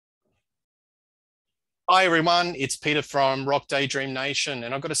Hi everyone, it's Peter from Rock Daydream Nation,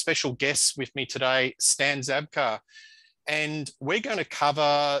 and I've got a special guest with me today, Stan Zabkar. And we're going to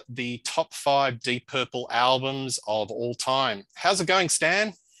cover the top five Deep Purple albums of all time. How's it going,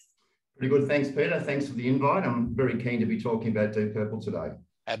 Stan? Pretty good. Thanks, Peter. Thanks for the invite. I'm very keen to be talking about Deep Purple today.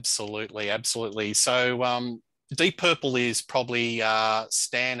 Absolutely, absolutely. So, Deep Purple is probably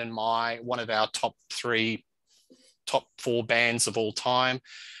Stan and my one of our top four bands of all time.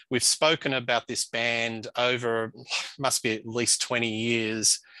 We've spoken about this band over, must be at least 20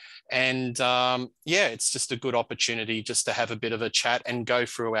 years. And yeah, it's just a good opportunity just to have a bit of a chat and go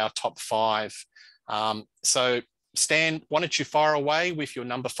through our top five. So, Stan, why don't you fire away with your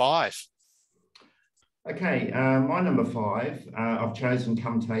number five? Okay, my number five, I've chosen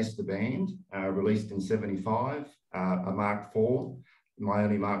Come Taste the Band, released in 75, a Mark IV, my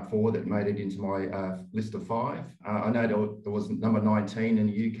only Mark IV that made it into my list of five. I know there was number 19 in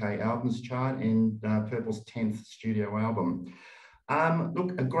the UK albums chart and Purple's 10th studio album.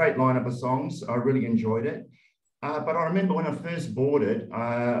 Look, a great lineup of songs. I really enjoyed it. But I remember when I first bought it,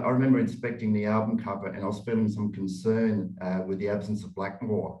 I remember inspecting the album cover and I was feeling some concern with the absence of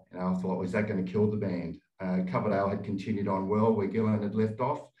Blackmore. And I thought, was that going to kill the band? Coverdale had continued on well where Gillan had left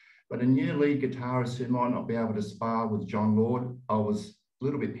off. But a new lead guitarist who might not be able to spar with John Lord, I was a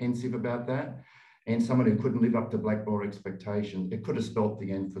little bit pensive about that. And someone who couldn't live up to Blackmore expectations, it could have spelt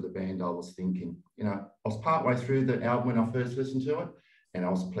the end for the band, I was thinking. You know, I was partway through the album when I first listened to it, and I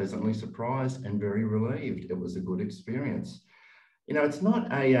was pleasantly surprised and very relieved. It was a good experience. You know, it's not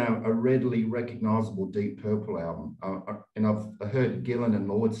a readily recognisable Deep Purple album. And I've heard Gillan and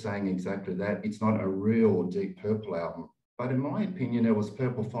Lord saying exactly that. It's not a real Deep Purple album. But in my opinion, it was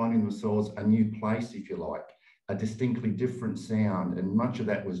Purple finding themselves a new place, if you like, a distinctly different sound. And much of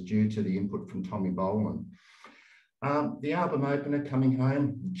that was due to the input from Tommy Bolin. The album opener, Coming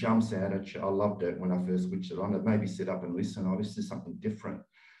Home, jumps out at you. I loved it when I first switched it on. It made me sit up and listen. Oh, this is something different.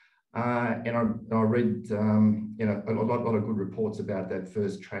 And I read a lot of good reports about that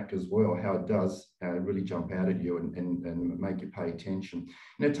first track as well, how it does really jump out at you and make you pay attention.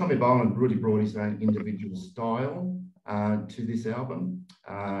 You know, Tommy Bolin really brought his own individual style to this album.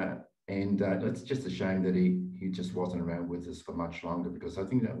 And it's just a shame that he just wasn't around with us for much longer, because I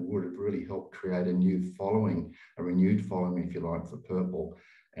think that would have really helped create a new following, a renewed following, if you like, for Purple.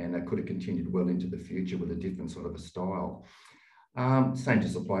 And that could have continued well into the future with a different sort of a style. Same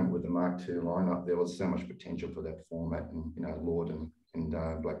disappointment with the Mark II lineup. There was so much potential for that format, and you know, Lord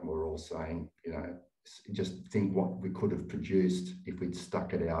and Blackmore were all saying, you know, just think what we could have produced if we'd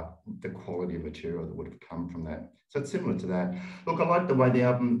stuck it out, the quality of material that would have come from that. So it's similar to that. Look, I like the way the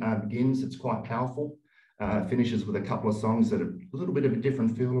album begins. It's quite powerful. Finishes with a couple of songs that have a little bit of a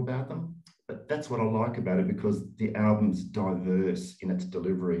different feel about them. But that's what I like about it, because the album's diverse in its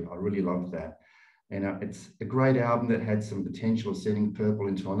delivery. I really love that. And it's a great album that had some potential of sending Purple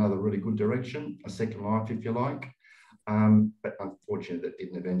into another really good direction, a second life, if you like. But unfortunately, that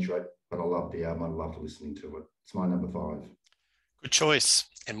didn't eventuate. But I love the album. I love listening to it. It's my number five. Good choice,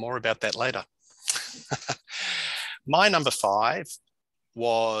 and more about that later. My number five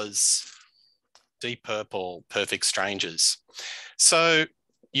was Deep Purple, Perfect Strangers. So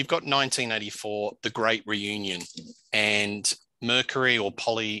you've got 1984, The Great Reunion, and Mercury or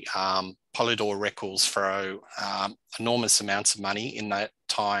Polydor Records throw enormous amounts of money in that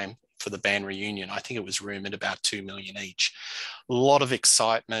time for the band reunion. I think it was rumored about 2 million each. A lot of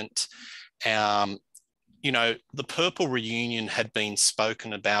excitement. You know, the Purple reunion had been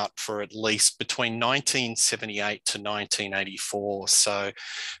spoken about for at least between 1978 to 1984. So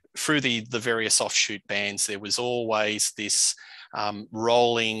through the various offshoot bands, there was always this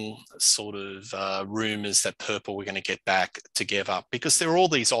rolling sort of rumors that Purple were going to get back together, because there were all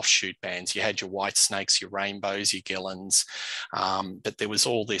these offshoot bands. You had your White Snakes, your Rainbows, your Gillans, but there was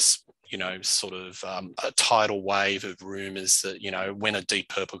all this, you know, sort of a tidal wave of rumors that, you know, when are Deep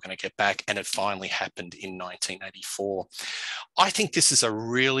Purple going to get back? And it finally happened in 1984. I think this is a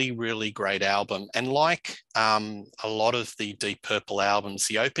really, really great album. And like a lot of the Deep Purple albums,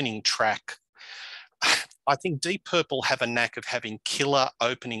 the opening track, I think Deep Purple have a knack of having killer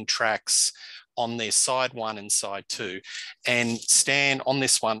opening tracks on their side one and side two. And Stan, on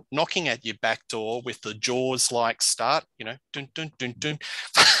this one, knocking at your back door with the Jaws-like start, you know, dun, dun, dun, dun.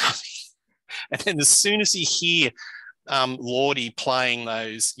 And then as soon as you hear Lordy playing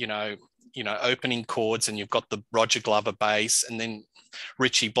those, you know, opening chords, and you've got the Roger Glover bass, and then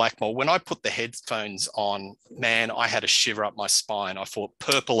Richie Blackmore. When I put the headphones on, man, I had a shiver up my spine. I thought,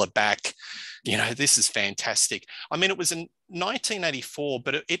 Purple are back. You know, this is fantastic. I mean, it was in 1984,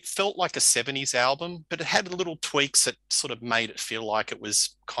 but it felt like a 70s album, but it had little tweaks that sort of made it feel like it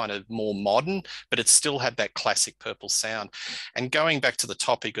was kind of more modern, but it still had that classic Purple sound. And going back to the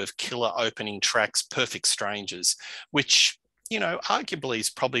topic of killer opening tracks, Perfect Strangers, which, you know, arguably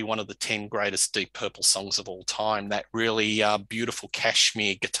is probably one of the 10 greatest Deep Purple songs of all time, that really beautiful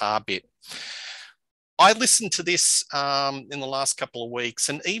Kashmir guitar bit. I listened to this in the last couple of weeks,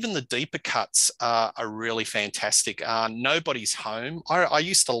 and even the deeper cuts are really fantastic. Nobody's Home. I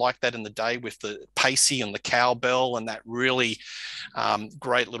used to like that in the day with the pacey and the cowbell and that really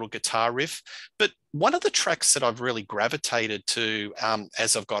great little guitar riff. But one of the tracks that I've really gravitated to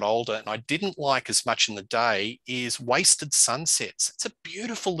as I've got older, and I didn't like as much in the day, is Wasted Sunsets. It's a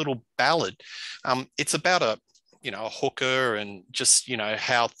beautiful little ballad. It's about a hooker and just,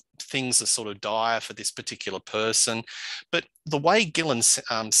 how things are sort of dire for this particular person. But the way Gillan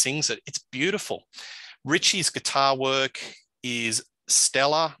sings it, it's beautiful. Richie's guitar work is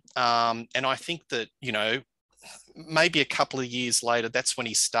stellar. And I think that, maybe a couple of years later, that's when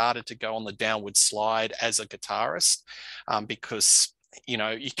he started to go on the downward slide as a guitarist, because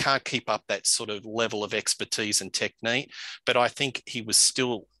you can't keep up that sort of level of expertise and technique. But I think he was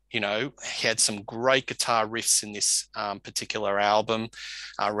still, he had some great guitar riffs in this particular album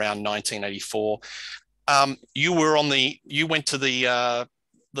around 1984. You went to the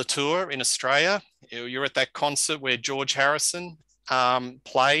tour in Australia. You're at that concert where George Harrison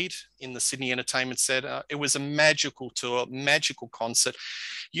played in the Sydney Entertainment Centre. It was a magical tour, magical concert.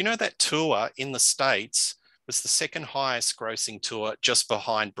 That tour in the States was the second highest grossing tour, just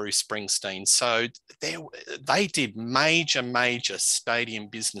behind Bruce Springsteen. So they did major stadium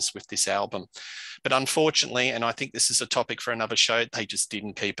business with this album. But unfortunately, and I think this is a topic for another show, they just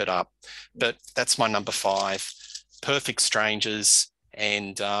didn't keep it up. But that's my number 5, Perfect Strangers,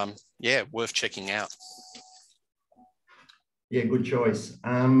 and worth checking out. Yeah, good choice.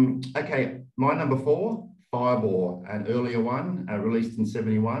 Okay, my number 4, Fireball, an earlier one, released in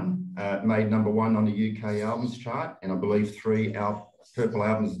 71, made number 1 on the UK albums chart, and I believe 3 Purple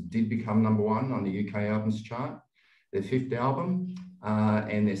albums did become number 1 on the UK albums chart. Their 5th album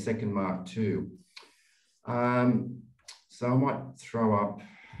and their second Mark II. So I might throw up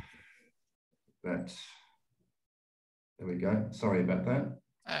that. There we go. Sorry about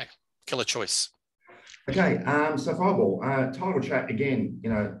that. Killer choice. Okay, so Fireball, title track again,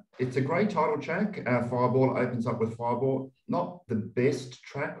 it's a great title track. Fireball opens up with Fireball. Not the best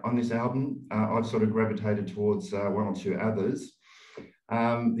track on this album. I've sort of gravitated towards 1 or 2 others.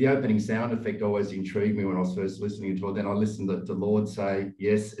 The opening sound effect always intrigued me when I was first listening to it. Then I listened to Lord say,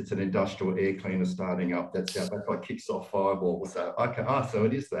 yes, it's an industrial air cleaner starting up. That's what kicks off Fireball. So, okay, so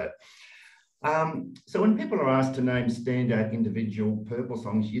it is that. So when people are asked to name standout individual Purple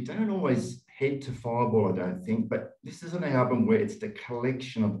songs, you don't always head to Fireball, I don't think, but this is an album where it's the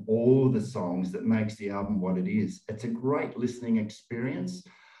collection of all the songs that makes the album what it is. It's a great listening experience.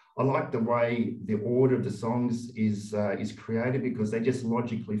 I like the way the order of the songs is created, because they just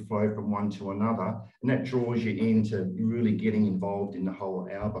logically flow from one to another, and that draws you into really getting involved in the whole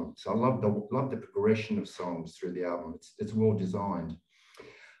album. So I love the progression of songs through the album. It's well designed.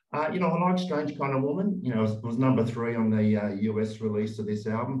 I like Strange Kind of Woman. It was number 3 on the US release of this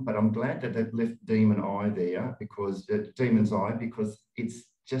album, but I'm glad that they've left Demon's Eye there, because it's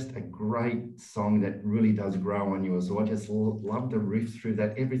just a great song that really does grow on you. So I just love the riff through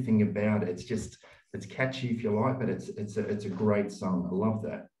that, everything about it. It's catchy if you like, but it's a great song. I love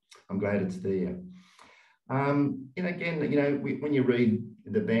that. I'm glad it's there. When you read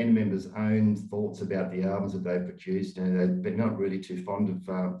the band members' own thoughts about the albums that they've produced, they're not really too fond of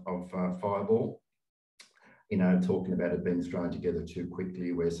Fireball. Talking about it being thrown together too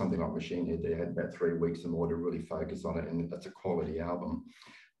quickly, where something like Machine Head, they had about 3 weeks or more to really focus on it, and that's a quality album.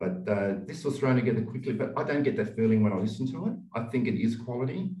 But this was thrown together quickly, but I don't get that feeling when I listen to it. I think it is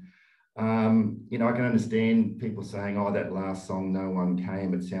quality. I can understand people saying, oh, that last song, No One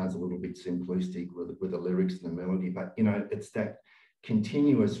Came, it sounds a little bit simplistic with the lyrics and the melody, but, it's that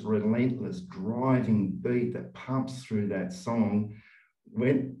continuous, relentless, driving beat that pumps through that song.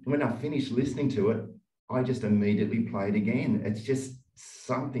 When I finish listening to it, I just immediately play it again. It's just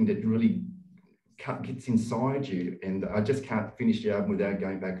something that really gets inside you, and I just can't finish the album without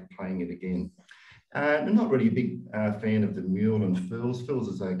going back and playing it again. I'm not really a big fan of the Mule and Fools. Fools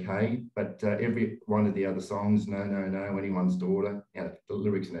is okay, but every one of the other songs, No, Anyone's Daughter, the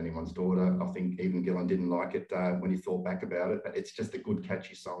lyrics in Anyone's Daughter, I think even Gillan didn't like it when he thought back about it, but it's just a good,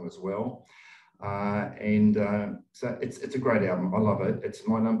 catchy song as well. So it's a great album. I love it. It's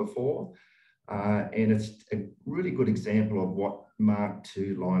my number 4. And it's a really good example of what Mark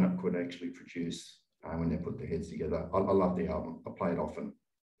II lineup could actually produce when they put their heads together. I love the album. I play it often.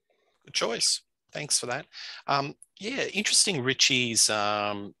 Good choice. Thanks for that. Yeah, interesting Richie's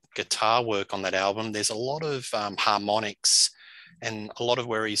guitar work on that album. There's a lot of harmonics and a lot of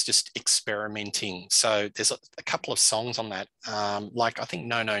where he's just experimenting. So there's a couple of songs on that, like I think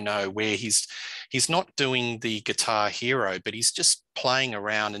No, No, No, where he's not doing the guitar hero, but he's just playing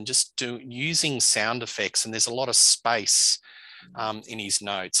around and just using sound effects. And there's a lot of space in his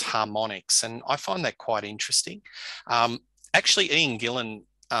notes, harmonics. And I find that quite interesting. Actually, Ian Gillan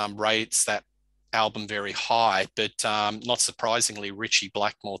rates that album very high, but not surprisingly, Richie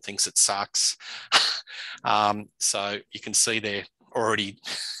Blackmore thinks it sucks. So you can see they're already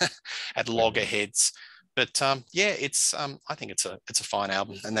at loggerheads. But yeah, it's I think it's a fine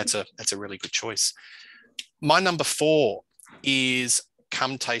album, and that's a really good choice. My number 4 is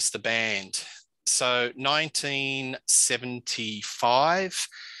Come Taste the Band. So 1975,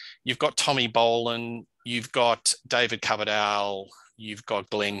 you've got Tommy Bolin, you've got David Coverdale, you've got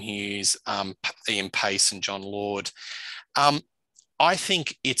Glenn Hughes, Ian Pace, and John Lord. I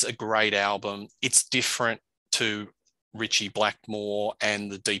think it's a great album. It's different to Richie Blackmore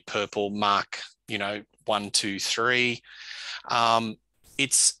and the Deep Purple Mark, 1, 2, 3.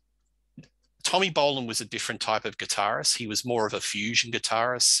 It's Tommy Bolin was a different type of guitarist. He was more of a fusion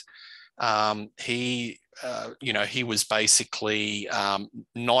guitarist. He was basically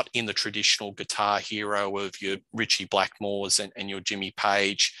not in the traditional guitar hero of your Richie Blackmores and your Jimmy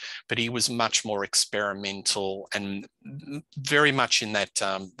Page, but he was much more experimental and very much in that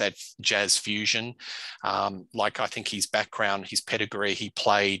jazz fusion. Like I think his background, his pedigree, he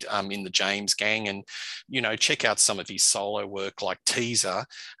played in the James Gang, and check out some of his solo work like Teaser.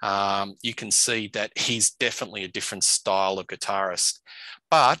 You can see that he's definitely a different style of guitarist,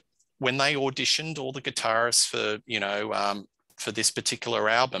 but when they auditioned all the guitarists for this particular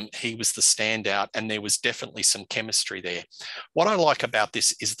album, he was the standout, and there was definitely some chemistry there. What I like about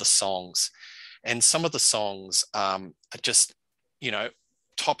this is the songs, and some of the songs are just,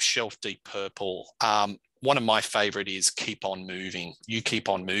 top shelf Deep Purple. One of my favorite is Keep On Moving. You Keep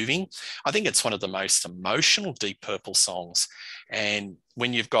On Moving. I think it's one of the most emotional Deep Purple songs. And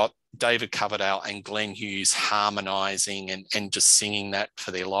when you've got David Coverdale and Glenn Hughes harmonizing and just singing that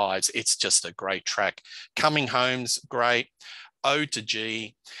for their lives, it's just a great track. Coming Home's great. Ode to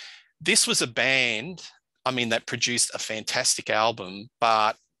G. This was a band, that produced a fantastic album,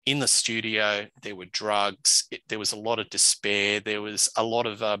 but in the studio, there were drugs. There was a lot of despair. There was a lot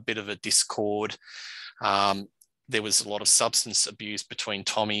of a bit of a discord. There was a lot of substance abuse between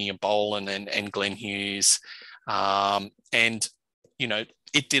Tommy Bolin and Glenn Hughes.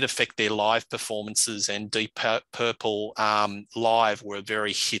 It did affect their live performances, and Deep Purple live were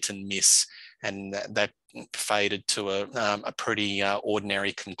very hit and miss, and that faded to a pretty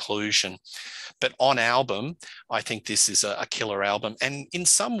ordinary conclusion. But on album, I think this is a killer album. And in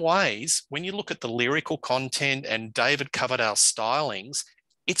some ways, when you look at the lyrical content and David Coverdale's stylings,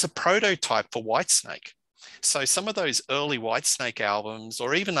 it's a prototype for Whitesnake. So some of those early Whitesnake albums,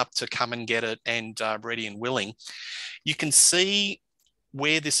 or even up to Come and Get It and Ready and Willing, you can see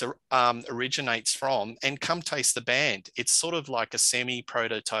where this originates from, and Come Taste the Band. It's sort of like a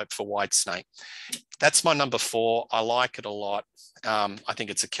semi-prototype for Whitesnake. That's my number 4. I like it a lot. I think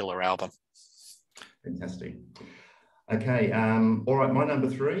it's a killer album. Fantastic. Okay, all right, my number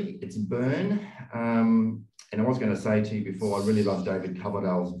 3, it's Burn. And I was going to say to you before, I really love David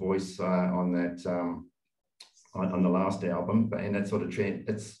Coverdale's voice on that, on the last album, and that sort of trend.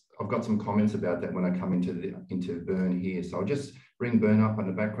 I've got some comments about that when I come into Burn here. So I'll just bring Burn up on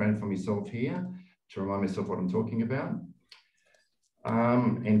the background for myself here to remind myself what I'm talking about,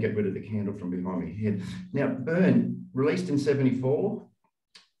 and get rid of the candle from behind my head. Now, Burn, released in 74.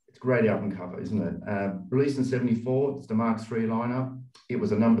 It's a great album cover, isn't it? Released in 74, it's the Mark III lineup. It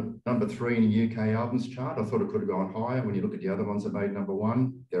was a number 3 in the UK albums chart. I thought it could have gone higher when you look at the other ones that made number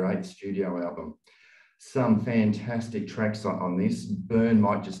 1. Their 8th studio album. Some fantastic tracks on this. Burn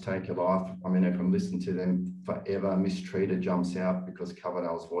might just take your life. I can listen to them forever. Mistreated jumps out because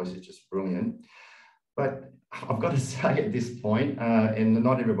Coverdale's voice is just brilliant. But I've got to say at this point, and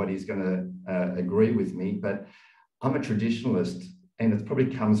not everybody's going to agree with me, but I'm a traditionalist, and it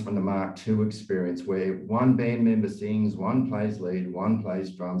probably comes from the Mark II experience, where one band member sings, one plays lead, one plays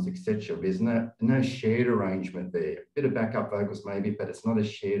drums, etc. There's no shared arrangement there. A bit of backup vocals maybe, but it's not a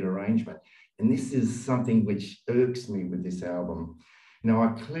shared arrangement. And this is something which irks me with this album. You know, I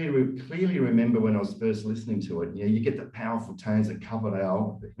clearly remember when I was first listening to it, you know, you get the powerful tones that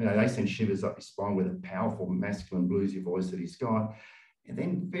Coverdale, you know, they send shivers up your spine with a powerful masculine bluesy voice that he's got. And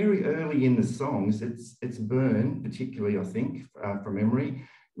then very early in the songs, it's Burn, particularly, I think, from memory,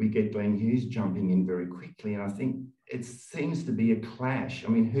 we get Glenn Hughes jumping in very quickly. And I think it seems to be a clash. I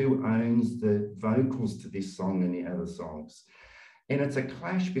mean, who owns the vocals to this song and the other songs? And it's a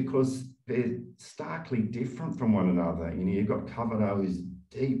clash because they're starkly different from one another. You know, you've got Coverdale who's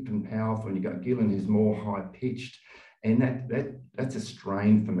deep and powerful, and you've got Gillan who's more high-pitched. And that's a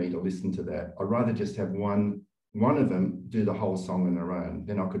strain for me to listen to that. I'd rather just have one of them do the whole song on their own.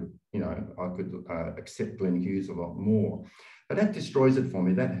 Then I could, you know, accept Glenn Hughes a lot more. But that destroys it for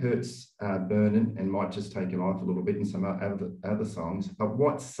me. That hurts Burn and Might Just Take Your Life a little bit in some other songs. But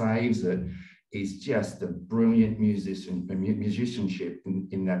what saves it is just the brilliant musicianship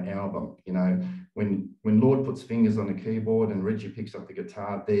in that album. You know, when Lord puts fingers on the keyboard and Reggie picks up the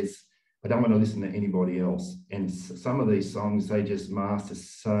guitar, I don't want to listen to anybody else. And some of these songs, they just master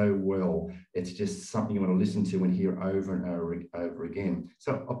so well. It's just something you want to listen to and hear over and over again.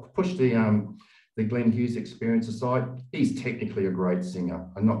 So I'll push the Glenn Hughes experience aside. He's technically a great singer.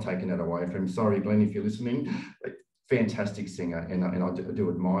 I'm not taking that away from him. Sorry, Glenn, if you're listening. Fantastic singer, and I do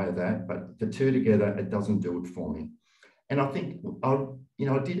admire that. But the two together, it doesn't do it for me. And I think I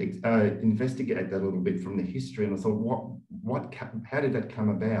did investigate that a little bit from the history, and I thought, how did that come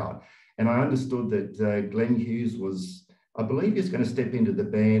about? And I understood that Glenn Hughes was, I believe, he was going to step into the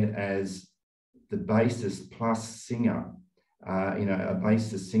band as the bassist plus singer, you know, a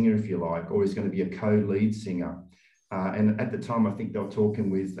bassist singer, if you like, or he's going to be a co-lead singer. And at the time, I think they were talking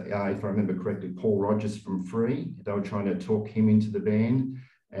with, if I remember correctly, Paul Rodgers from Free. They were trying to talk him into the band,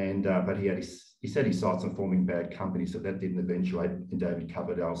 and but he said he sights on forming bad company, so that didn't eventuate, and David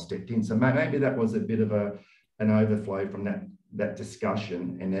Coverdale stepped in. So maybe that was a bit of an overflow from that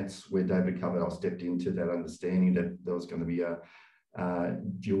discussion, and that's where David Coverdale stepped into that understanding that there was going to be a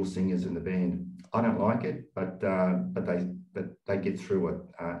dual singers in the band. I don't like it, but they get through it,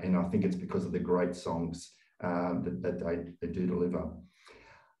 and I think it's because of the great songs that they do deliver.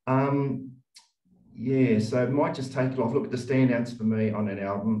 Yeah, so Might Just Take It Off. Look, the standouts for me on that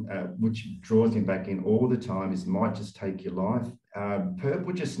album, which draws me back in all the time, is Might Just Take Your Life.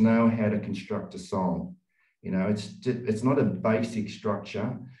 Purple just know how to construct a song. You know, it's not a basic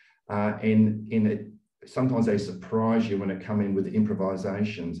structure, and in it, sometimes they surprise you when they come in with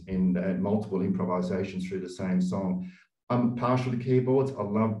improvisations and multiple improvisations through the same song. I'm partial to keyboards. I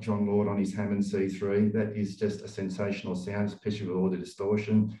love John Lord on his Hammond C3. That is just a sensational sound, especially with all the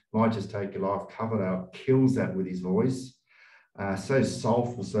distortion. Might Just Take Your Life, Coverdale kills that with his voice. So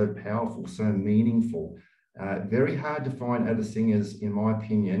soulful, so powerful, so meaningful. Very hard to find other singers, in my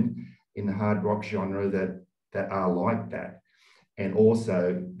opinion, in the hard rock genre that are like that. And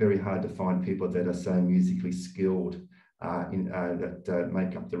also very hard to find people that are so musically skilled that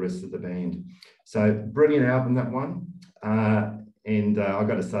make up the rest of the band. So brilliant album, that one. And I've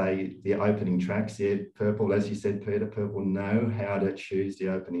got to say, the opening tracks, yeah, Purple, as you said, Peter, Purple know how to choose the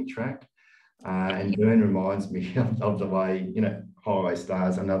opening track. And Burn reminds me of the way, you know, Highway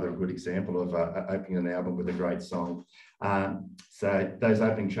Stars, another good example of opening an album with a great song. So those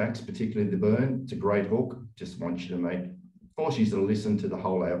opening tracks, particularly the Burn, it's a great hook. Just want you to force you to listen to the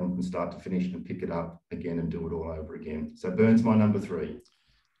whole album from start to finish and pick it up again and do it all over again. So Burn's my number 3.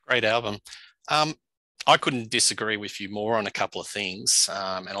 Great album. I couldn't disagree with you more on a couple of things,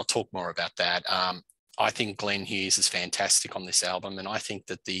 and I'll talk more about that. I think Glenn Hughes is fantastic on this album, and I think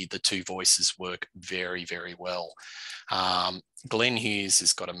that the two voices work very, very well. Glenn Hughes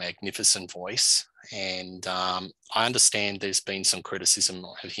has got a magnificent voice, and I understand there's been some criticism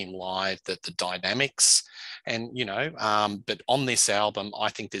of him live, that the dynamics, and you know, but on this album, I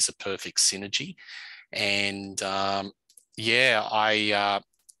think there's a perfect synergy, and yeah,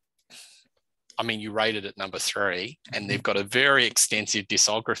 I mean, you rated it number 3, and they've got a very extensive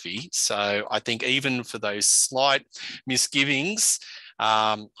discography. So I think even for those slight misgivings,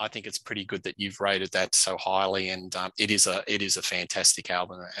 I think it's pretty good that you've rated that so highly. And it is a fantastic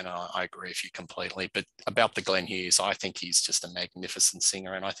album, and I agree with you completely. But about the Glenn Hughes, I think he's just a magnificent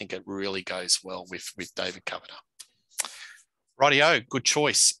singer, and I think it really goes well with David Coverdale. Rightio, good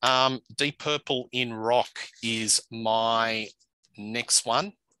choice. Deep Purple in Rock is my next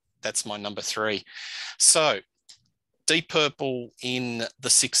one. That's my number 3. So Deep Purple in the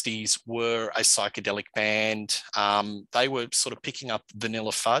 60s were a psychedelic band. They were sort of picking up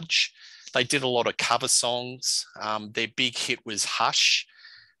Vanilla Fudge. They did a lot of cover songs. Their big hit was Hush.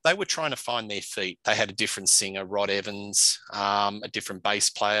 They were trying to find their feet. They had a different singer, Rod Evans, a different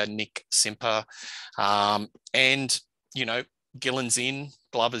bass player, Nick Simper. And, you know, Gillan's in,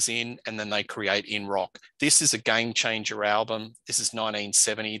 Glover's in, and then they create In Rock. This is a game changer album. This is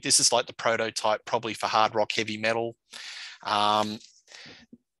 1970. This is like the prototype probably for hard rock heavy metal.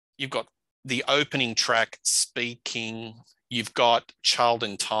 You've got the opening track, Speaking. You've got Child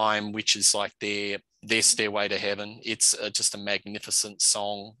in Time, which is like their Stairway to Heaven. It's just a magnificent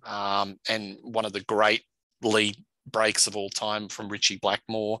song, and one of the great lead breaks of all time from Ritchie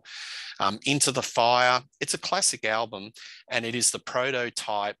Blackmore. Into the Fire, it's a classic album, and it is the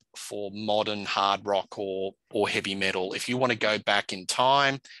prototype for modern hard rock or heavy metal. If you want to go back in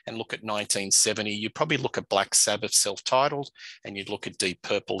time and look at 1970, you'd probably look at Black Sabbath self-titled, and you'd look at Deep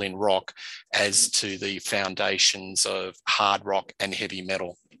Purple In Rock as to the foundations of hard rock and heavy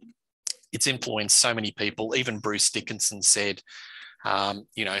metal. It's influenced so many people. Even Bruce Dickinson said,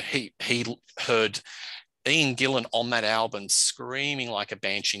 he heard Ian Gillan on that album screaming like a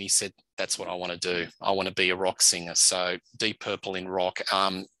banshee, and he said, that's what I want to do. I want to be a rock singer. So Deep Purple In Rock,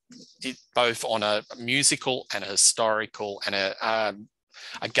 both on a musical and a historical and a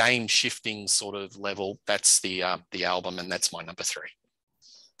game-shifting sort of level. That's the album, and that's my number 3.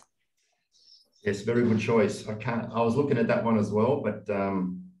 Yes, very good choice. I was looking at that one as well, but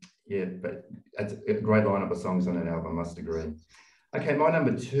but it's a great lineup of songs on that album, I must agree. Okay, my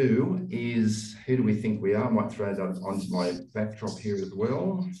number 2 is Who Do We Think We Are? I might throw that onto my backdrop here as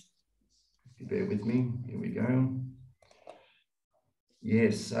well. If you bear with me, here we go.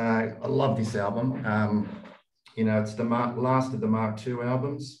 Yes, I love this album. It's the last of the Mark II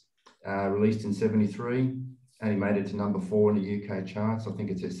albums, released in 73. Only made it to number 4 in the UK charts. I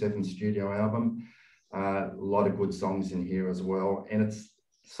think it's their 7th studio album. A lot of good songs in here as well. And it's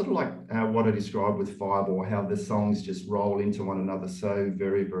sort of like what I described with Fireball, how the songs just roll into one another so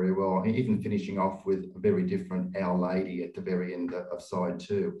very, very well. And even finishing off with a very different Our Lady at the very end of side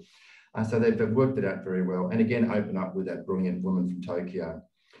 2. So they've worked it out very well. And again, open up with that brilliant Woman from Tokyo.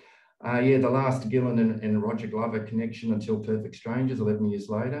 The last Gillan and Roger Glover connection until Perfect Strangers 11 years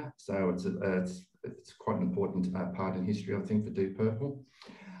later. So it's quite an important part in history, I think, for Deep Purple.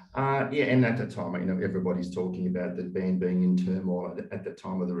 And at that time, everybody's talking about the band being in turmoil at the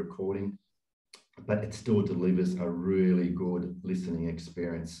time of the recording, but it still delivers a really good listening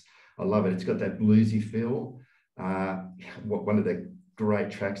experience. I love it. It's got that bluesy feel. One of the great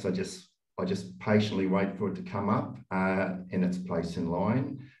tracks, I just patiently wait for it to come up, and its place in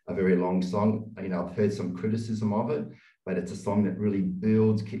line. A very long song. I've heard some criticism of it, but it's a song that really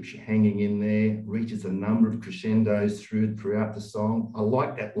builds, keeps you hanging in there, reaches a number of crescendos throughout the song. I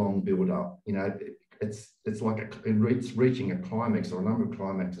like that long build up. It's like it's reaching a climax or a number of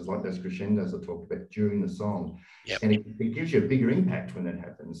climaxes, like those crescendos I talked about during the song. Yep. And it gives you a bigger impact when that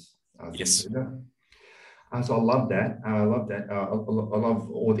happens. Yes. So I love that. I love that. I love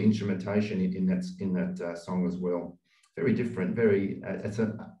all the instrumentation in that song as well. Very different.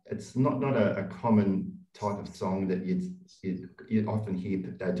 It's not a common type of song that you often hear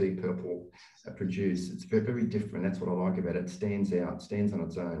Deep Purple produce. It's very, very different. That's what I like about it. It stands out, stands on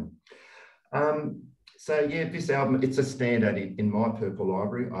its own. This album, it's a standout in my Purple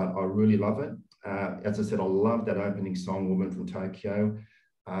library. I really love it. As I said, I love that opening song, Woman from Tokyo.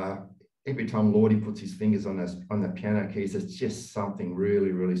 Every time Lordy puts his fingers on the piano keys, it's just something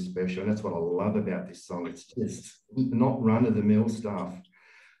really, really special. And that's what I love about this song. It's just not run-of-the-mill stuff.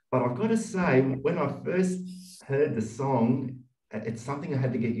 But I've got to say, when I first heard the song, it's something I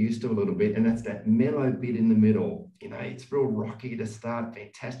had to get used to a little bit, and that's that mellow bit in the middle. It's real rocky to start,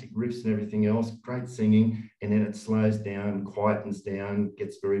 fantastic riffs and everything else, great singing, and then it slows down, quietens down,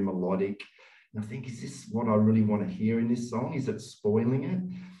 gets very melodic. And I think, is this what I really want to hear in this song? Is it spoiling it?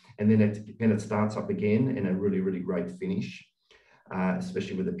 And then it starts up again in a really, really great finish,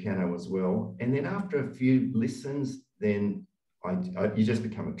 especially with the piano as well. And then after a few listens, then you just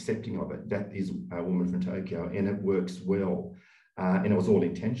become accepting of it. That is a Woman from Tokyo, and it works well. And it was all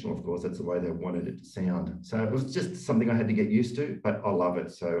intentional, of course. That's the way they wanted it to sound. So it was just something I had to get used to, but I love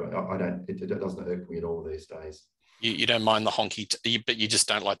it. So it doesn't irk me at all these days. You don't mind the but you just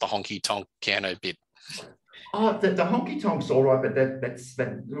don't like the honky tonk piano bit. Oh, the honky tonk's all right, but that's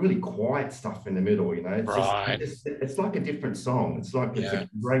that really quiet stuff in the middle, It's right. it's like a different song. It's like it's a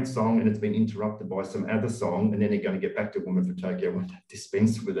great song, and it's been interrupted by some other song, and then they're going to get back to Woman from Tokyo and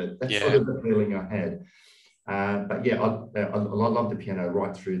dispense with it. That's sort of the feeling I had. But yeah, I love the piano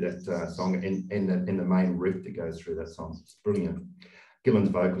right through that song, and the main riff that goes through that song. It's brilliant. Gillan's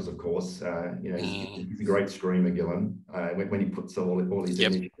vocals, of course, he's a great screamer, Gillan. When he puts all his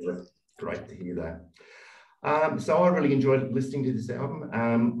energy into it, great to hear that. So I really enjoyed listening to this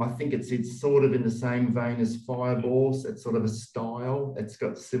album. I think it's sort of in the same vein as Fireballs. It's sort of a style. It's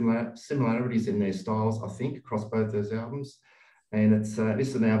got similarities in their styles, I think, across both those albums. And this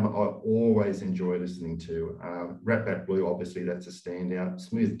is an album I always enjoy listening to. Rat Bat Blue, obviously, that's a standout.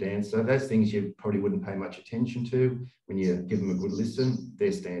 Smooth Dancer, those things you probably wouldn't pay much attention to when you give them a good listen. They're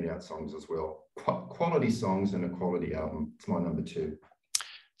standout songs as well. Quality songs and a quality album. It's my number 2.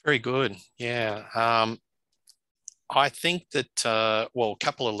 Very good. Yeah. I think that, well, a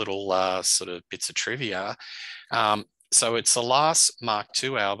couple of little sort of bits of trivia. So it's the last Mark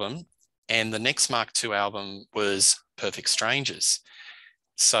II album, and the next Mark II album was Perfect Strangers.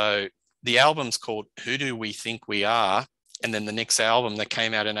 So the album's called Who Do We Think We Are? And then the next album that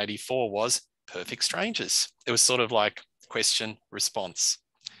came out in 84 was Perfect Strangers. It was sort of like question response.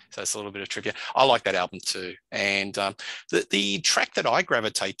 So it's a little bit of trivia. I like that album too. And the track that I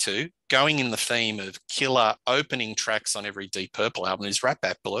gravitate to, going in the theme of killer opening tracks on every Deep Purple album, is Rat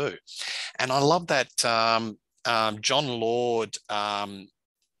Bat Blue. And I love that John Lord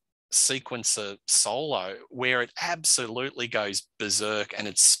sequencer solo where it absolutely goes berserk and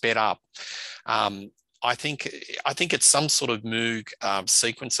it's sped up. I think it's some sort of Moog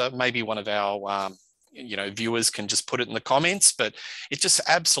sequencer. Maybe one of our viewers can just put it in the comments, but it just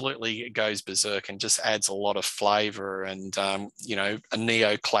absolutely goes berserk and just adds a lot of flavor and a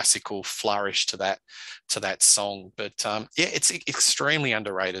neoclassical flourish to that song. But yeah, it's an extremely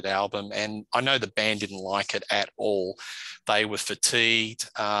underrated album, and I know the band didn't like it at all. They were fatigued.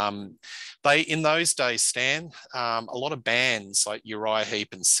 In those days, Stan, a lot of bands like Uriah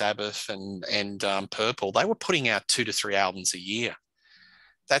Heep and Sabbath and Purple, they were putting out 2 to 3 albums a year.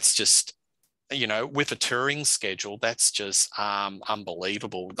 That's just, with a touring schedule, that's just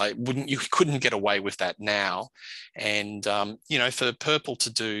unbelievable. You couldn't get away with that now. And, for Purple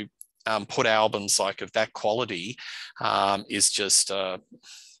to do, put albums like of that quality is just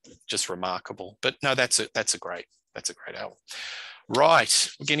remarkable. But no, that's a great album. Right,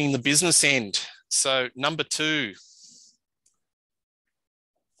 we're getting the business end. So number 2,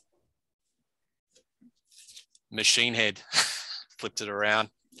 Machine Head. Flipped it around.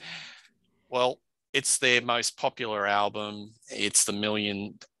 Well, it's their most popular album. It's the $1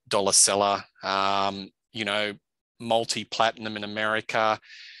 million seller, multi-platinum in America.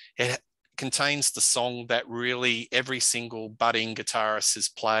 It contains the song that really every single budding guitarist has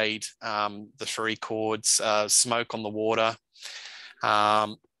played, the 3 chords, Smoke on the Water.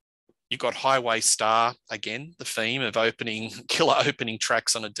 You've got Highway Star, again, the theme of killer opening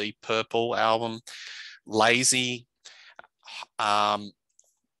tracks on a Deep Purple album. Lazy,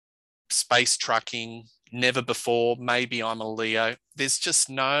 Space Trucking, Never Before, Maybe I'm a Leo. There's just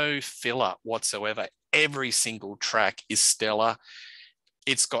no filler whatsoever. Every single track is stellar.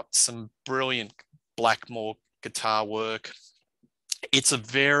 It's got some brilliant Blackmore guitar work. It's a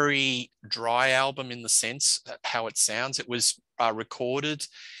very dry album in the sense how it sounds. It was recorded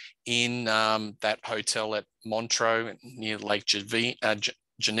in that hotel at Montreux near Lake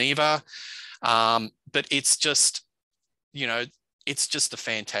Geneva. But it's just, it's just a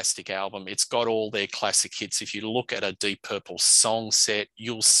fantastic album. It's got all their classic hits. If you look at a Deep Purple song set,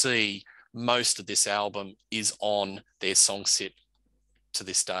 you'll see most of this album is on their song set to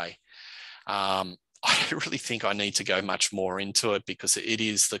this day. I don't really think I need to go much more into it because it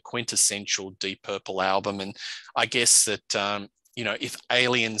is the quintessential Deep Purple album. And I guess that, if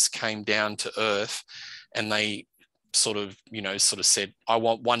aliens came down to Earth and they sort of said, I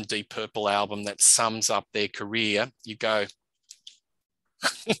want one Deep Purple album that sums up their career, you go,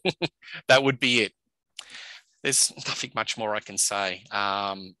 that would be it. There's nothing much more I can say.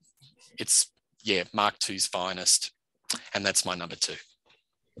 It's Mark II's finest, and that's my number 2.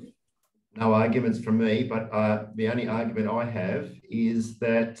 No arguments from me, but the only argument I have is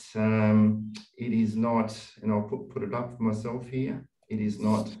that it is not, and I'll put it up for myself here, it is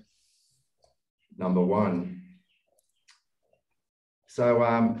not number 1. So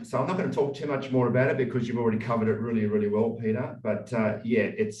I'm not going to talk too much more about it because you've already covered it really, really well, Peter. But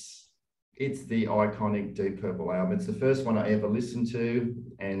it's the iconic Deep Purple album. It's the first one I ever listened to,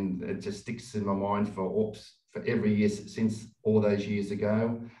 and it just sticks in my mind for every year since all those years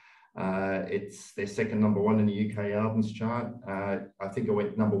ago. It's their second number 1 in the UK albums chart. I think it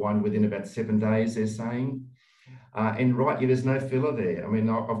went number 1 within about 7 days, they're saying. And there's no filler there. I mean,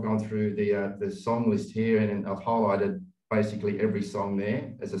 I've gone through the song list here and I've highlighted basically every song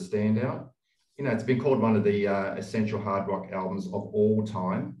there as a standout. It's been called one of the essential hard rock albums of all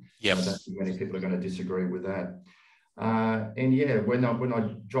time. Yep. I don't think many people are going to disagree with that. When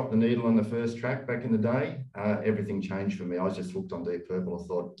I dropped the needle on the first track back in the day, everything changed for me. I was just hooked on Deep Purple. I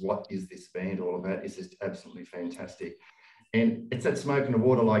thought, what is this band all about? It's just absolutely fantastic. And it's that Smoke in the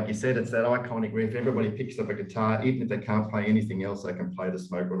Water, like you said, it's that iconic riff. Everybody picks up a guitar, even if they can't play anything else, they can play the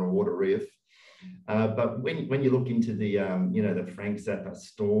Smoke on the Water riff. But when you look into the the Frank Zappa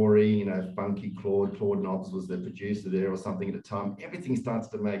story, Funky Claude Knobs was the producer there or something at the time, everything starts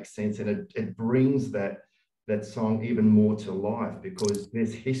to make sense, and it brings that song even more to life because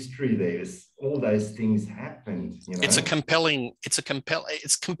there's history there. All those things happened. It's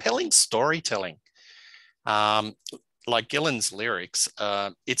compelling storytelling. Like Gillan's lyrics,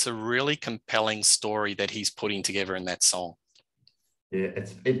 it's a really compelling story that he's putting together in that song. Yeah,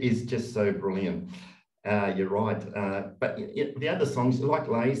 it is just so brilliant. You're right. But the other songs are like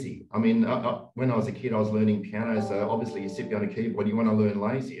Lazy. I mean, when I was a kid, I was learning piano. So obviously you sit behind a keyboard, you want to learn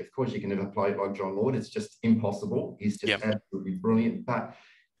Lazy. Of course, you can never play it like John Lord. It's just impossible. He's just absolutely brilliant. But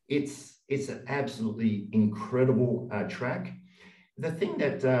it's an absolutely incredible track. The thing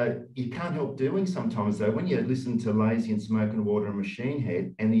that you can't help doing sometimes, though, when you listen to Lazy and Smoke and Water and Machine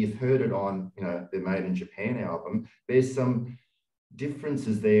Head, and you've heard it on, the Made in Japan album, there's some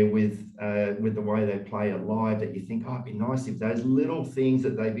differences there with the way they play it live that you think, oh, it'd be nice if those little things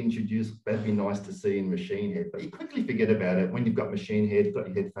that they've introduced, that'd be nice to see in Machine Head. But you quickly forget about it when you've got Machine Head, you've got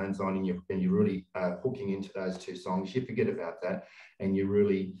your headphones on, and you're really hooking into those two songs. You forget about that, and you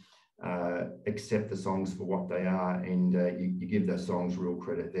really accept the songs for what they are, and you give those songs real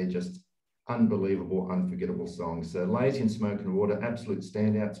credit. They're just unbelievable, unforgettable songs. So Lazy and Smoke and Water, absolute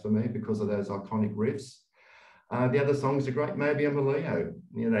standouts for me because of those iconic riffs. The other songs are great. Maybe I'm a Leo.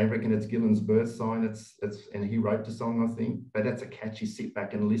 They reckon it's Gillan's birth sign. And he wrote the song, I think. But that's a catchy sit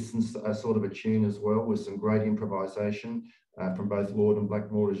back and listen sort of a tune as well, with some great improvisation from both Lord and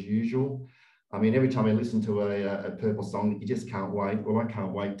Blackmore as usual. I mean, every time I listen to a Purple song, you just can't wait. Well, I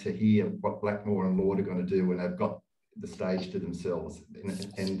can't wait to hear what Blackmore and Lord are going to do when they've got the stage to themselves.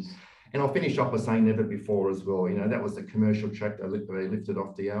 And I'll finish off by saying Never Before as well. That was the commercial track they lifted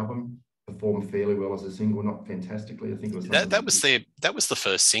off the album. Performed fairly well as a single, not fantastically. I think it was that was the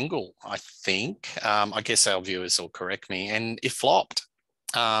first single, I think. I guess our viewers will correct me, and it flopped.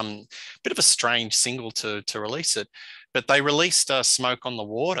 Bit of a strange single to release it, but they released Smoke on the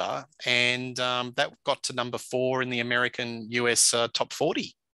Water, and that got to number 4 in the American US top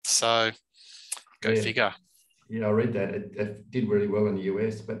 40. So go figure. Yeah, I read that. It did really well in the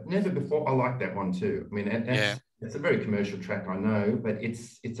US, but Never Before, I like that one too. I mean, it's a very commercial track, I know, but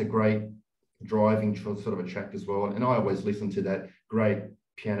it's a great driving sort of a track as well. And I always listen to that great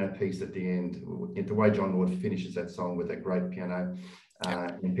piano piece at the end, the way John Lord finishes that song with that great piano.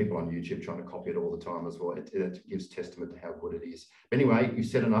 And people on YouTube trying to copy it all the time as well. It gives testament to how good it is. But anyway, you've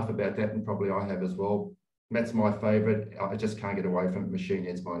said enough about that, and probably I have as well. That's my favorite. I just can't get away from it. Machine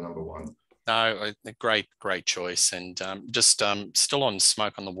Head's my number 1. No, a great choice. And just still on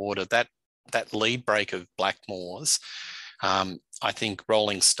Smoke on the Water, that lead break of Blackmore's, I think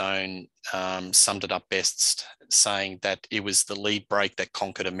Rolling Stone summed it up best, saying that it was the lead break that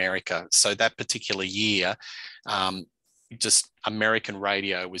conquered America. So that particular year, just American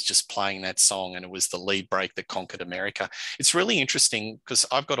radio was just playing that song, and it was the lead break that conquered America. It's really interesting because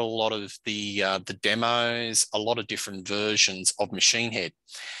I've got a lot of the demos, a lot of different versions of Machine Head,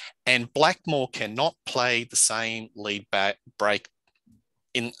 and Blackmore cannot play the same lead break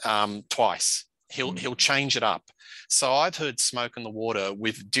in twice. He'll change it up. So I've heard Smoke on the Water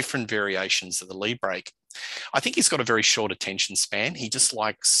with different variations of the lead break. I think he's got a very short attention span. He just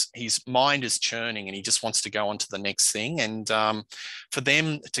likes, his mind is churning and he just wants to go on to the next thing. And for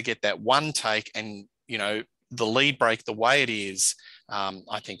them to get that one take and, the lead break the way it is,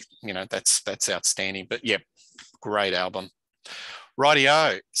 I think, that's outstanding. But yeah, great album.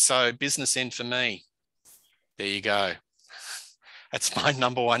 Rightio. So Business End for me. There you go. That's my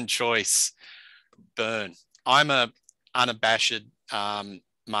number 1 choice. Burn. I'm a unabashed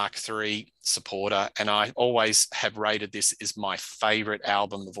Mark III supporter, and I always have rated this as my favorite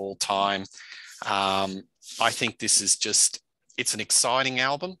album of all time. I think this is it's an exciting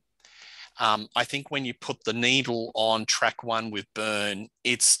album. I think when you put the needle on track 1 with Burn,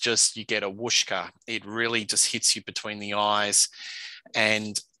 it's just, you get a whooshka. It really just hits you between the eyes.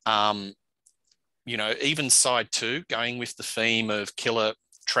 And, even side 2, going with the theme of killer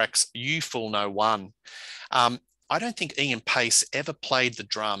tracks, You Fool No One. I don't think Ian Paice ever played the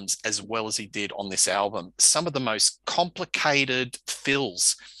drums as well as he did on this album. Some of the most complicated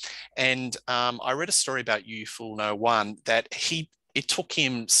fills. And I read a story about You Fool No One that it took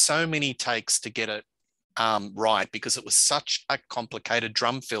him so many takes to get it right, because it was such a complicated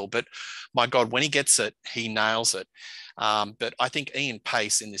drum fill. But my God, when he gets it, he nails it. But I think Ian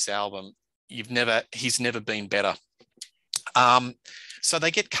Paice in this album, he's never been better. So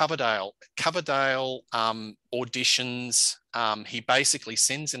they get Coverdale. Coverdale auditions. He basically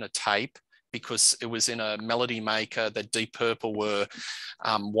sends in a tape because it was in a melody maker that Deep Purple were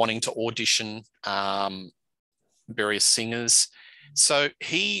wanting to audition various singers. So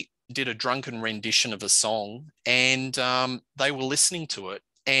he did a drunken rendition of a song, and they were listening to it.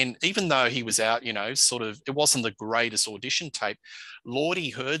 And even though he was out, sort of, it wasn't the greatest audition tape, Lordy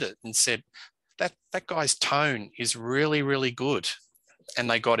heard it and said, that guy's tone is really, really good. And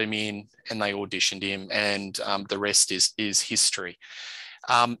they got him in and they auditioned him, and the rest is history.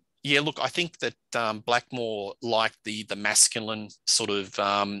 Yeah, look, I think that Blackmore liked the masculine sort of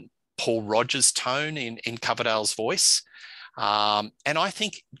Paul Rodgers tone in Coverdale's voice. And I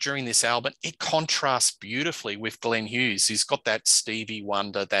think during this album, it contrasts beautifully with Glenn Hughes. He's got that Stevie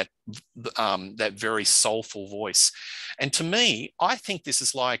Wonder, that very soulful voice. And to me, I think this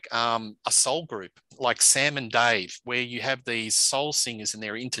is like a soul group, like Sam and Dave, where you have these soul singers and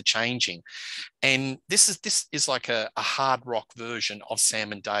they're interchanging. And this is like a hard rock version of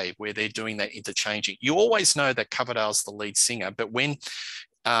Sam and Dave, where they're doing that interchanging. You always know that Coverdale's the lead singer, but when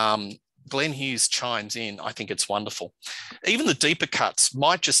Glenn Hughes chimes in, I think it's wonderful. Even the deeper cuts,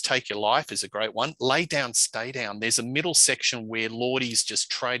 Might Just Take Your Life is a great one. Lay Down, Stay Down. There's a middle section where Lordy's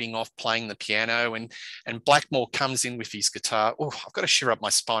just trading off playing the piano, and Blackmore comes in with his guitar. Oh, I've got to shiver up my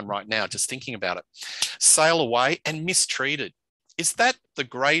spine right now just thinking about it. Sail Away and Mistreated. Is that the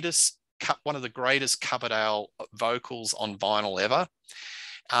greatest, one of the greatest Coverdale vocals on vinyl ever?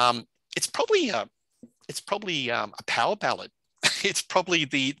 It's probably a power ballad. It's probably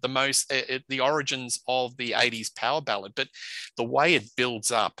the most the origins of the 80s power ballad, but the way it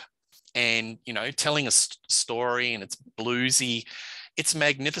builds up and telling a story, and it's bluesy, it's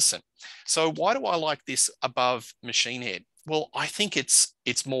magnificent. So why do I like this above Machine Head? Well, I think it's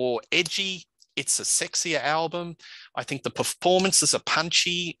more edgy. It's a sexier album. I think the performances are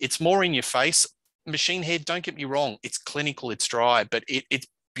punchy. It's more in your face. Machine Head, don't get me wrong, it's clinical, it's dry, but it's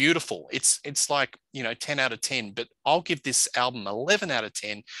beautiful. It's like 10 out of 10, but I'll give this album 11 out of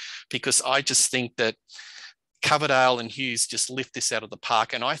 10 because I just think that Coverdale and Hughes just lift this out of the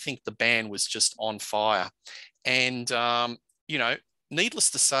park, and I think the band was just on fire. And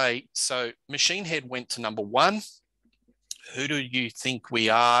needless to say, so Machine Head went to number 1. Who Do You Think We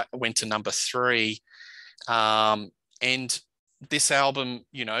Are went to number 3. And this album,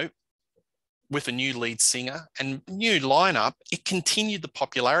 with a new lead singer and new lineup, it continued the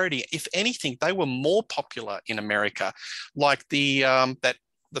popularity. If anything, they were more popular in America, like the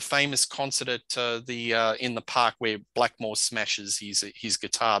famous concert at in the park where Blackmore smashes his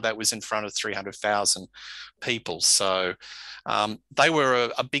guitar. That was in front of 300,000 people. So they were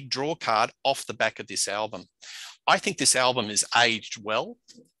a big draw card off the back of this album. I think this album is aged well,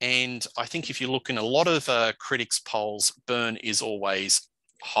 and I think if you look in a lot of critics' polls, Burn is always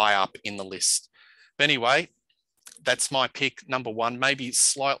high up in the list. But anyway, that's my pick, number 1. Maybe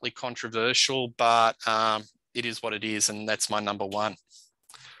slightly controversial, but it is what it is, and that's my number 1.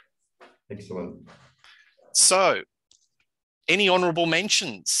 Excellent. So, any honourable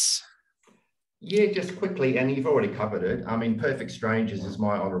mentions? Yeah, just quickly, and you've already covered it. I mean, Perfect Strangers is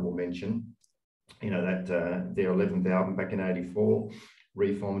my honourable mention. That their 11th album back in '84,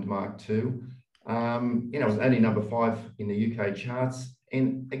 Reformed Mark II. It was only number 5 in the UK charts.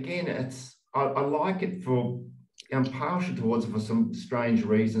 And again, I like it I'm partial towards it for some strange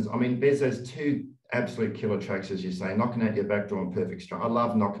reasons. I mean, there's those 2 absolute killer tracks, as you say, Knocking at Your Back Door and Perfect Stranger. I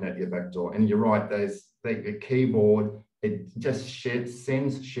love Knocking at Your Back Door. And you're right, the keyboard, it just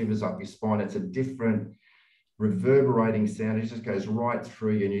sends shivers up your spine. It's a different reverberating sound. It just goes right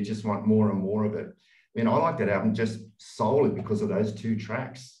through you, and you just want more and more of it. I mean, I like that album just solely because of those 2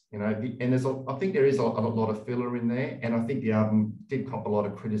 tracks. And I think there is a lot of filler in there, and I think the album did cop a lot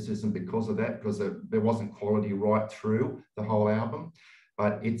of criticism because of that, because there wasn't quality right through the whole album.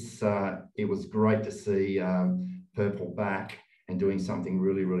 But it was great to see Purple back and doing something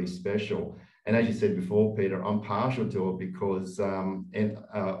really, really special. And as you said before, Peter, I'm partial to it because, I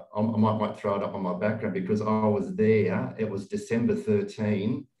might throw it up on my background because I was there. It was December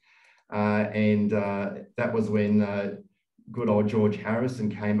 13, and that was when good old George Harrison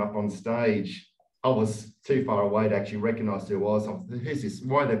came up on stage. I was too far away to actually recognise who it was. Who's this?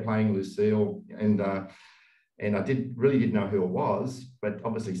 Why are they playing Lucille? And I really didn't know who it was, but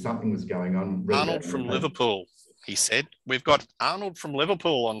obviously something was going on. Arnold from Liverpool, he said. We've got Arnold from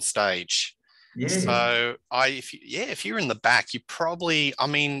Liverpool on stage. Yeah. So if you're in the back, you probably, I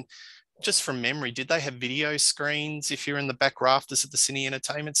mean, just from memory, did they have video screens if you're in the back rafters at the Cine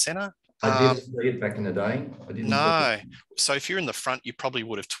Entertainment Centre? I didn't see it back in the day. I didn't. No. So if you're in the front, you probably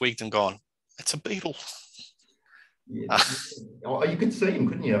would have twigged and gone, it's a Beatle. Yeah. Oh, you could see him,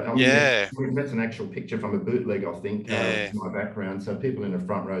 couldn't you? I mean, that's an actual picture from a bootleg, I think, in my background. So people in the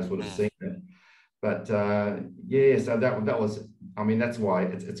front rows would have seen it. But yeah, so that was, I mean, that's why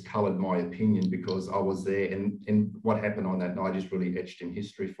it's coloured my opinion, because I was there, and what happened on that night is really etched in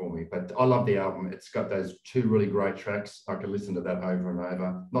history for me. But I love the album. It's got those two really great tracks. I could listen to that over and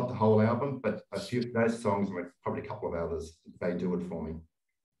over. Not the whole album, but a few those songs, probably a couple of others. They do it for me.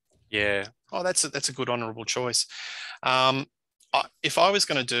 Yeah. Oh, that's a good honourable choice. If I was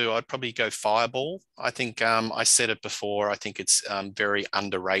going to do, I'd probably go Fireball. I think I said it before. I think it's very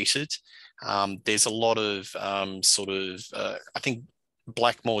underrated. There's a lot of I think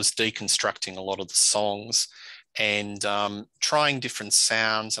Blackmore's deconstructing a lot of the songs and trying different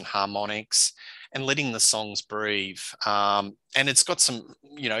sounds and harmonics and letting the songs breathe. And it's got some,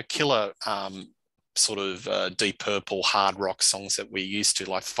 killer Deep Purple hard rock songs that we're used to,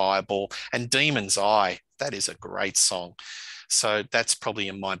 like Fireball and Demon's Eye. That is a great song. So that's probably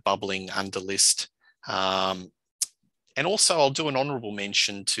in my bubbling under list. And also, I'll do an honourable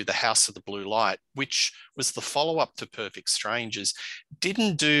mention to The House of the Blue Light, which was the follow-up to Perfect Strangers.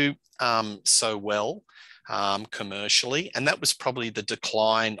 Didn't do so well commercially, and that was probably the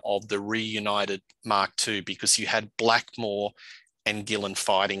decline of the reunited Mark II, because you had Blackmore and Gillan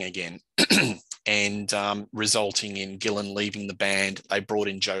fighting again. And resulting in Gillan leaving the band. They brought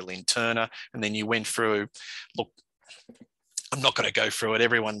in Jolene Turner, and then you went through, look, I'm not going to go through it.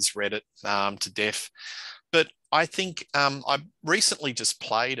 Everyone's read it to death. But I think I recently just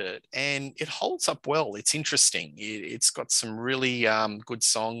played it, and it holds up well. It's interesting. It's got some really good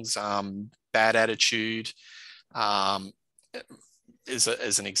songs. Bad Attitude as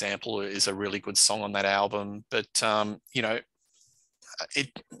an example is a really good song on that album. But,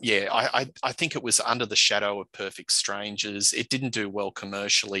 I think it was under the shadow of Perfect Strangers. It didn't do well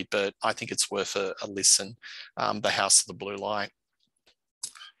commercially, but I think it's worth a listen. The House of the Blue Light.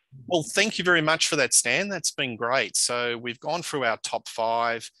 Well, thank you very much for that, Stan. That's been great. So we've gone through our top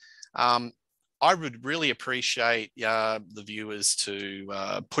 5. I would really appreciate the viewers to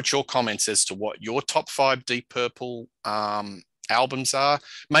put your comments as to what your top 5 Deep Purple albums are.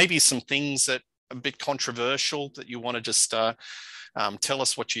 Maybe some things that are a bit controversial that you want to just tell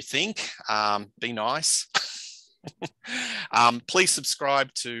us what you think. Be nice. Please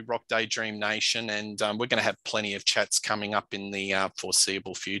subscribe to Rock Daydream Nation, and we're going to have plenty of chats coming up in the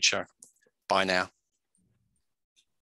foreseeable future. Bye now.